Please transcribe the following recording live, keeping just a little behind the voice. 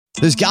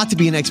There's got to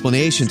be an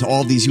explanation to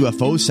all of these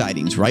UFO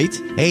sightings, right?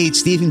 Hey,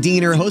 it's Stephen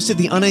Diener, host of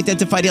the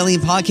Unidentified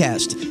Alien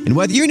Podcast. And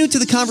whether you're new to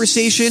the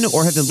conversation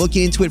or have been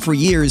looking into it for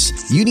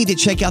years, you need to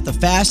check out the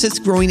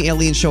fastest growing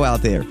alien show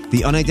out there,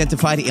 the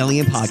Unidentified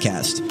Alien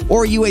Podcast,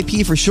 or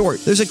UAP for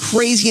short. There's a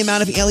crazy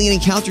amount of alien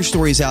encounter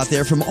stories out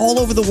there from all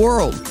over the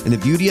world. And the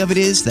beauty of it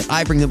is that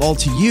I bring them all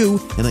to you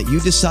and let you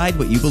decide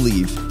what you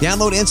believe.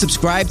 Download and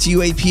subscribe to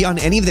UAP on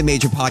any of the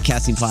major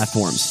podcasting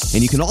platforms.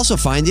 And you can also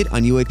find it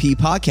on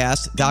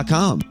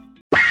UAPpodcast.com.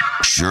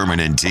 Sherman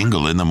and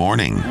Tingle in the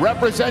morning.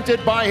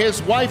 Represented by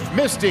his wife,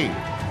 Misty,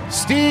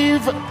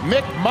 Steve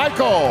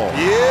McMichael.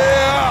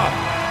 Yeah!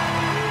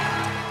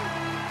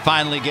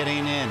 Finally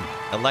getting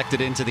elected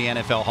into the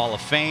NFL Hall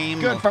of Fame.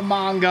 Good for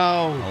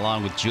Mongo.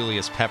 Along with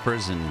Julius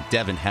Peppers and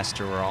Devin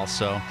Hester were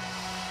also.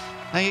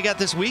 Now you got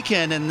this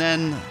weekend, and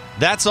then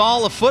that's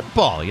all of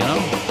football, you know?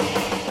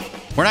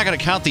 We're not going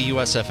to count the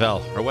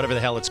USFL, or whatever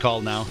the hell it's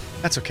called now.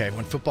 That's okay.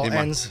 When football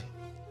ends,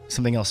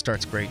 something else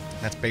starts great.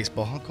 That's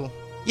baseball. Oh, cool.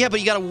 Yeah,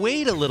 but you got to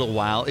wait a little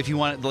while if you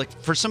want, like,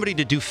 for somebody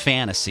to do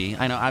fantasy.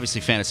 I know,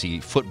 obviously, fantasy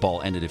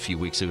football ended a few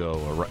weeks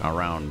ago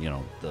around,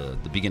 the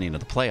beginning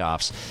of the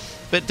playoffs.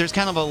 But there's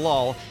kind of a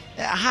lull.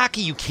 Hockey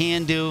you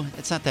can do.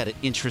 It's not that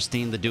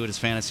interesting to do it as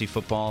fantasy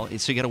football.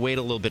 So you got to wait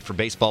a little bit for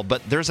baseball.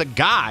 But there's a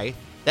guy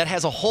that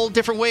has a whole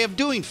different way of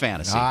doing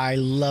fantasy. I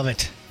love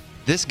it.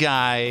 This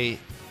guy,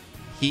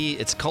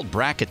 it's called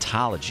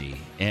Bracketology,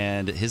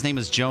 and his name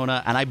is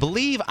Jonah, and I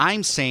believe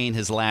I'm saying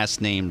his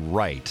last name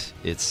right.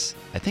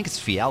 I think it's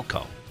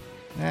Fialco.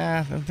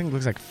 I think it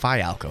looks like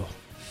Fialco.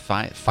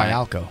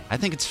 Fialco. I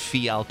think it's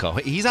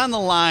Fialco. He's on the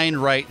line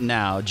right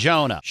now.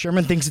 Jonah.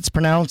 Sherman thinks it's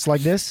pronounced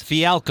like this.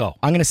 Fialco.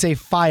 I'm going to say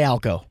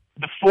Fialco.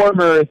 The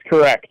former is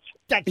correct.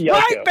 That's Fialco.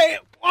 right, babe.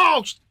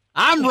 Oh,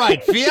 I'm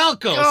right.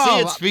 Fialco. See,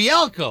 it's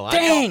Fialco.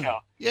 Dang.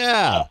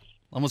 Yeah.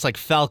 Almost like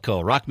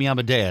Falco. Rock me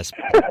Amadeus.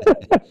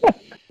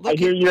 I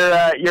hear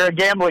you're a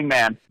gambling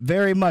man.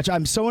 Very much.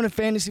 I'm so into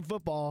fantasy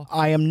football.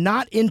 I am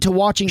not into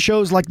watching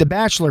shows like The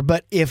Bachelor,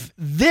 but if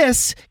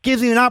this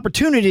gives me an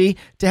opportunity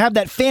to have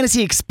that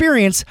fantasy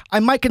experience, I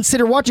might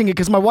consider watching it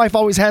because my wife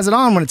always has it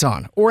on when it's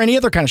on, or any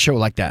other kind of show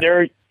like that.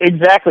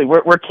 Exactly.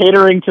 We're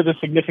catering to the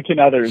significant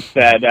others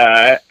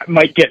that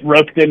might get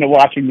roped into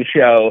watching the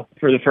show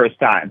for the first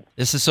time.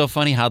 This is so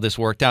funny how this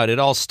worked out. It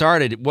all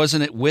started,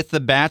 wasn't it, with The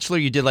Bachelor?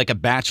 You did like a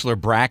Bachelor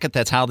bracket.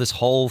 That's how this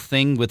whole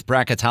thing with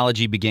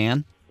Bracketology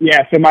began?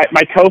 Yeah, so my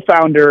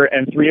co-founder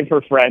and three of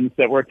her friends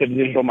that worked at a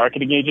digital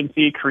marketing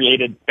agency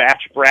created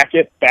Batch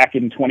Bracket back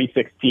in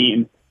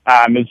 2016.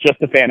 It's just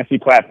a fantasy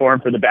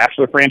platform for the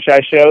Bachelor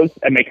franchise shows,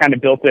 and they kind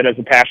of built it as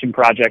a passion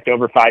project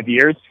over 5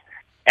 years.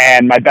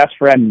 And my best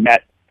friend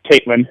met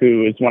Caitlin,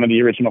 who is one of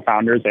the original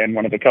founders and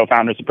one of the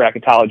co-founders of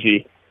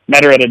Bracketology.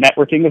 Met her at a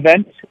networking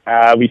event.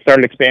 We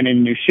started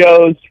expanding new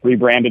shows,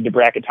 rebranded to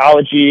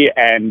Bracketology,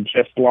 and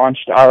just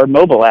launched our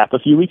mobile app a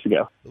few weeks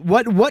ago.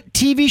 What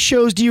TV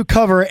shows do you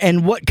cover,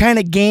 and what kind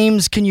of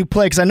games can you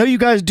play? Because I know you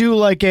guys do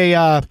like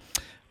a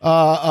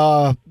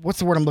what's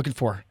the word I'm looking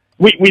for?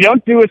 We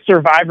don't do a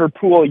Survivor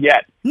pool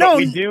yet. No, but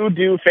we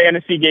do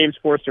fantasy games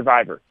for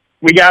Survivor.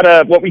 We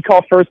got what we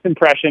call First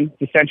Impression,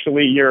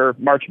 essentially your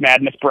March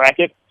Madness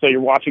bracket. So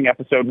you're watching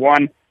episode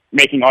 1,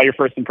 making all your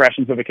first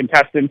impressions of the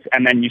contestants,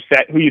 and then you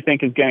set who you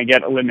think is going to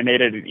get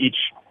eliminated at each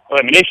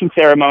elimination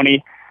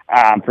ceremony.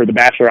 For The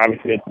Bachelor,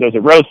 obviously, those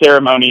are rose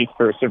ceremonies.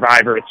 For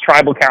Survivor, it's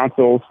tribal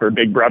councils. For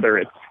Big Brother,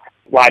 it's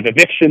live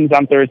evictions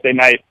on Thursday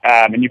night,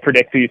 and you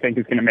predict who you think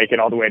is going to make it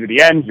all the way to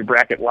the end. Your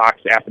bracket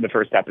locks after the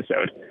first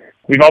episode.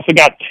 We've also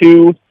got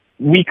 2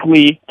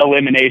 weekly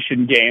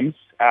elimination games.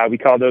 We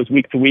call those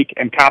Week to Week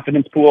and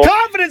Confidence Pool.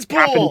 Confidence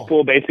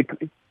Pool,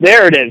 basically.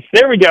 There it is.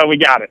 There we go. We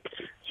got it.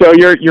 So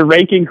you're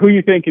ranking who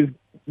you think is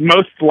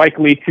most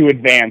likely to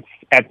advance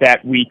at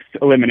that week's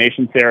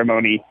elimination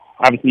ceremony.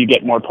 Obviously, you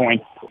get more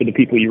points for the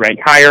people you rank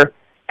higher.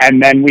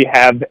 And then we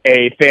have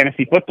a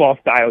fantasy football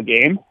style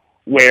game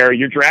where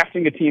you're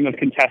drafting a team of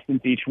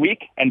contestants each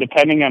week, and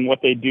depending on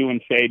what they do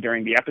and say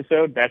during the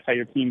episode, that's how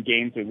your team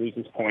gains or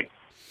loses points.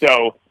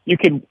 So you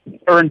can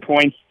earn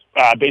points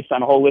based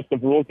on a whole list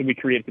of rules that we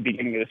create at the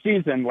beginning of the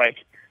season, like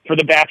for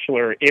The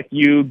Bachelor, if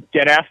you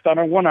get asked on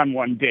a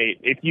one-on-one date,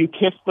 if you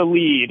kiss the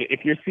lead,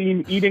 if you're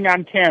seen eating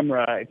on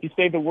camera, if you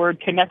say the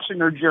word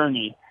connection or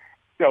journey.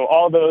 So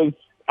all those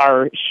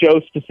are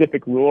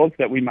show-specific rules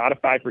that we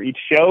modify for each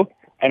show,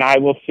 and I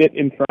will sit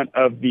in front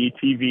of the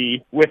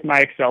TV with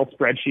my Excel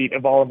spreadsheet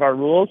of all of our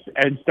rules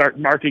and start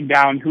marking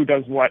down who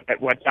does what at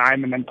what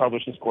time and then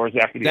publish the scores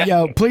after the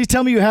episode. Yo, please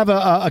tell me you have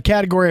a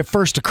category of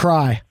first to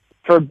cry.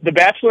 For The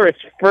Bachelor, it's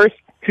first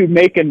to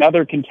make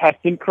another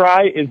contestant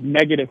cry is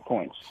negative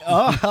points.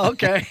 Oh,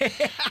 okay.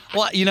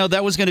 Well,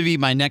 that was going to be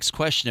my next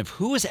question of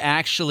who is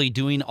actually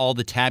doing all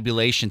the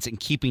tabulations and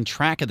keeping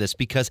track of this,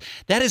 because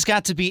that has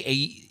got to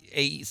be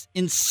a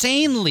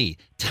insanely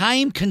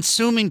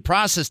time-consuming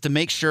process to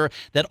make sure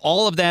that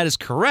all of that is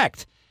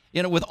correct,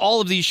 with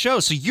all of these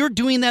shows. So you're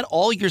doing that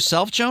all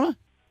yourself, Jonah?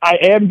 I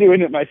am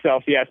doing it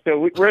myself, yes.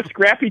 So we're a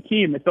scrappy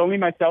team. It's only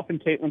myself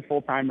and Caitlin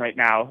full-time right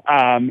now.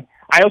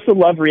 I also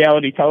love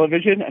reality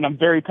television, and I'm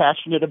very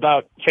passionate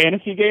about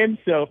fantasy games.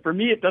 So for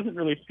me, it doesn't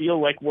really feel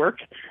like work,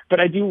 but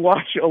I do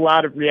watch a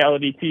lot of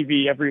reality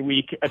TV every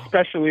week,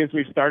 especially as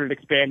we've started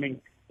expanding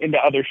into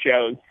other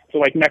shows. So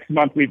like next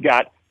month, we've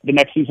got the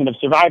next season of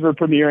Survivor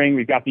premiering.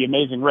 We've got The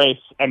Amazing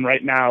Race, and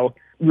right now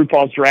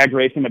RuPaul's Drag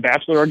Race and The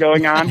Bachelor are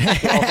going on.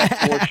 So I'll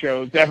have 4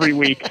 shows every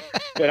week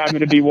that I'm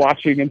going to be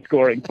watching and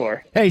scoring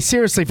for. Hey,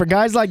 seriously, for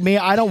guys like me,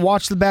 I don't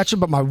watch The Bachelor,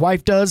 but my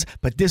wife does.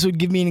 But this would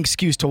give me an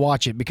excuse to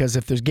watch it, because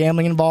if there's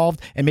gambling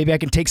involved and maybe I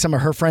can take some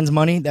of her friends'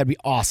 money, that'd be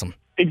awesome.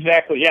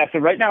 Exactly, yeah. So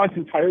right now it's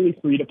entirely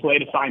free to play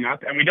to sign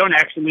up, and we don't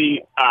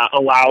actually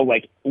allow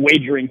like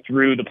wagering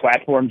through the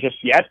platform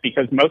just yet,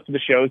 because most of the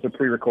shows are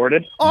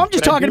pre-recorded. Oh, I'm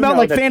just talking about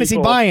like fantasy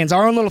buy-ins,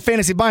 our own little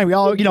fantasy buy-in. We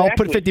all,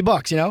 put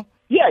 $50,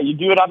 Yeah, you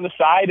do it on the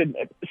side, and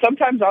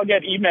sometimes I'll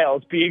get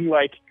emails being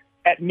like,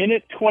 at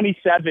minute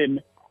 27,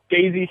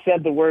 Daisy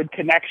said the word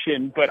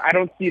connection, but I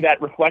don't see that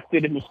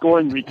reflected in the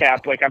scoring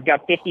recap. Like, I've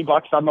got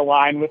 $50 on the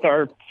line with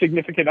our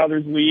significant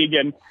others league,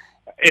 and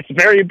it's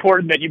very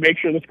important that you make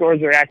sure the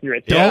scores are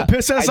accurate. So Don't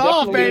piss us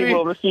off, baby.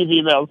 We'll receive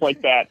emails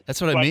like that.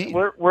 That's what I mean.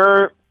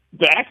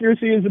 The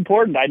accuracy is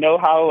important. I know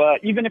how,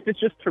 even if it's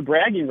just for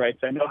bragging rights,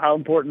 I know how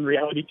important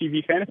reality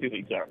TV fantasy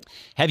leagues are.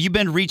 Have you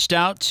been reached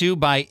out to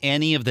by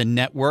any of the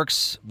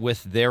networks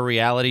with their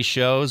reality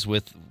shows,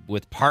 with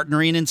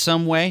partnering in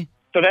some way?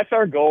 So that's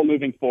our goal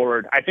moving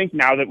forward. I think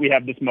now that we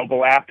have this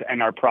mobile app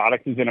and our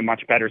product is in a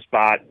much better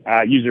spot,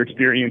 user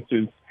experience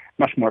is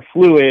much more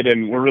fluid,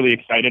 and we're really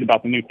excited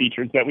about the new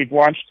features that we've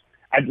launched.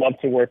 I'd love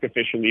to work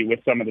officially with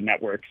some of the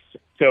networks.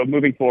 So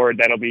moving forward,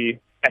 that'll be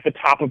at the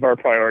top of our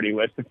priority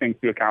list of things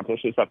to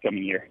accomplish this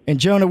upcoming year. And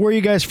Jonah, where are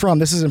you guys from?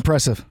 This is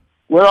impressive.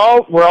 We're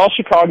all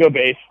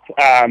Chicago-based.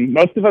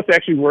 Most of us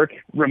actually work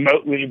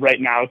remotely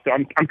right now, so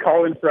I'm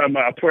calling from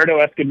Puerto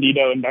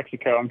Escondido in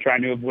Mexico. I'm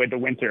trying to avoid the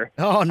winter.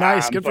 Oh,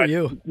 nice. Good for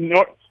you.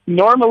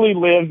 Normally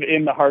live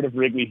in the heart of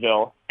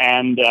Wrigleyville,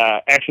 and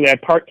actually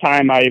at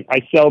part-time I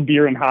sell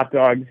beer and hot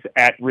dogs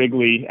at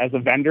Wrigley as a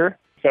vendor.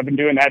 So I've been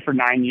doing that for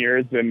 9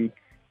 years, and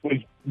was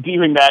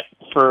doing that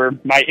for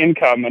my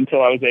income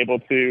until I was able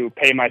to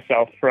pay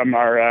myself from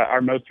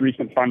our most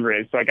recent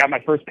fundraise. So I got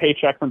my first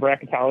paycheck from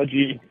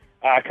Bracketology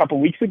a couple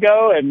weeks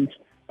ago, and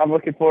I'm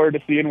looking forward to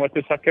seeing what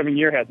this upcoming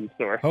year has in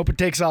store. Hope it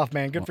takes off,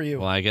 man. Good for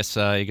you. Well, I guess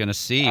you're going to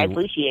see. I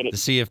appreciate it. To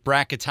see if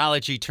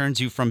Bracketology turns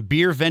you from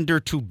beer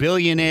vendor to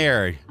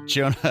billionaire.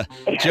 Jonah,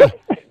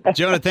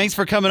 thanks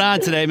for coming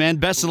on today, man.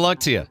 Best of luck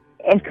to you.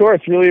 Of course,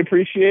 really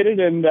appreciate it,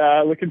 and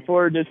looking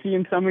forward to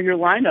seeing some of your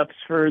lineups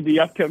for the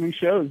upcoming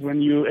shows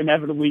when you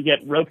inevitably get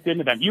roped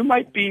into them. You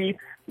might be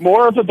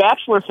more of a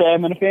Bachelor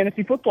fan than a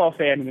fantasy football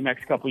fan in the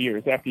next couple of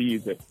years after you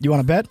use it. You want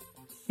to bet?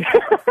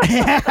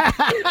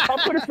 I'll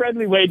put a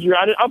friendly wager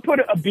on it. I'll put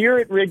a beer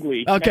at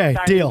Wrigley. Okay, next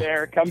time deal. you're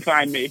there, come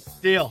find me.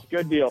 Deal.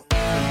 Good deal.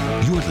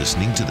 You're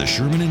listening to the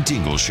Sherman and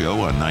Tingle Show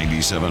on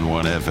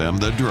 97.1 FM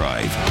The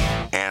Drive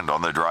and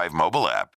on the Drive mobile app.